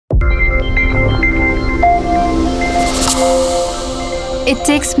It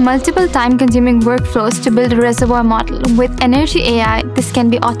takes multiple time-consuming workflows to build a reservoir model. With ENERGYai, this can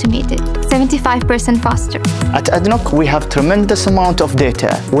be automated, 75% faster. At ADNOC, we have tremendous amount of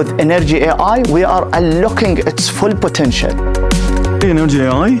data. With ENERGYai, we are unlocking its full potential.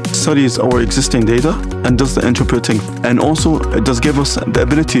 ENERGYai studies our existing data and does the interpreting, and also it does give us the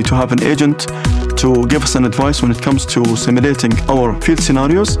ability to have an agent to give us an advice when it comes to simulating our field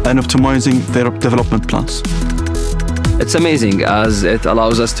scenarios and optimizing their development plans. It's amazing as it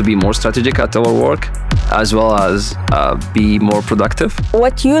allows us to be more strategic at our work as well as be more productive.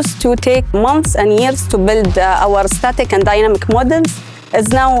 What used to take months and years to build our static and dynamic models is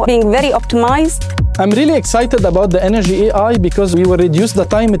now being very optimized. I'm really excited about the ENERGYai because we will reduce the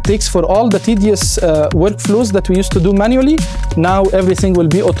time it takes for all the tedious workflows that we used to do manually. Now everything will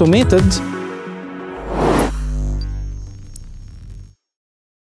be automated.